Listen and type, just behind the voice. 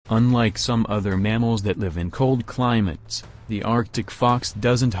Unlike some other mammals that live in cold climates, the Arctic fox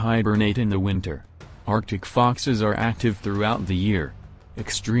doesn't hibernate in the winter. Arctic foxes are active throughout the year.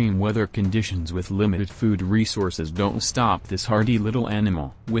 Extreme weather conditions with limited food resources don't stop this hardy little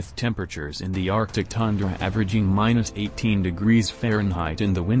animal. With temperatures in the Arctic tundra averaging -18 degrees Fahrenheit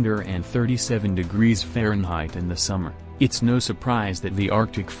in the winter and 37 degrees Fahrenheit in the summer, it's no surprise that the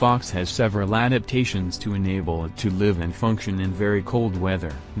Arctic fox has several adaptations to enable it to live and function in very cold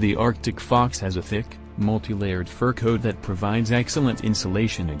weather. The Arctic fox has a thick, multi-layered fur coat that provides excellent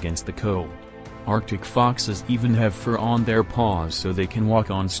insulation against the cold. Arctic foxes even have fur on their paws so they can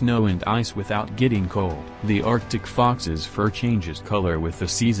walk on snow and ice without getting cold. The Arctic fox's fur changes color with the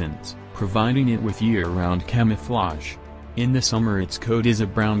seasons, providing it with year-round camouflage. In the summer its coat is a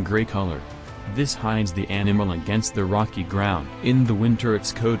brown-gray color. This hides the animal against the rocky ground. In the winter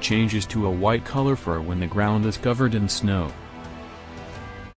its coat changes to a white color fur when the ground is covered in snow.